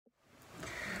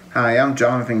Hi, I'm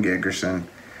Jonathan Gigerson.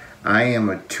 I am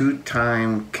a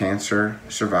two-time cancer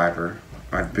survivor.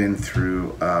 I've been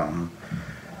through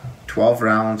 12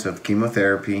 rounds of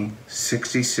chemotherapy,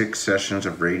 66 sessions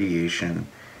of radiation,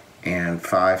 and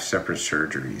 5 separate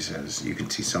surgeries, as you can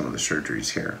see some of the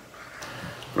surgeries here.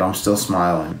 But I'm still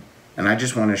smiling. And I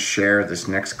just want to share this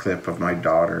next clip of my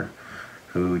daughter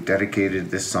who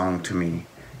dedicated this song to me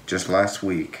just last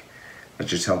week. That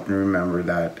just helped me remember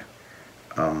that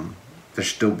there's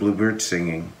still bluebirds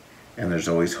singing and there's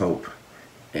always hope,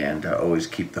 and always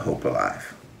keep the hope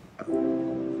alive.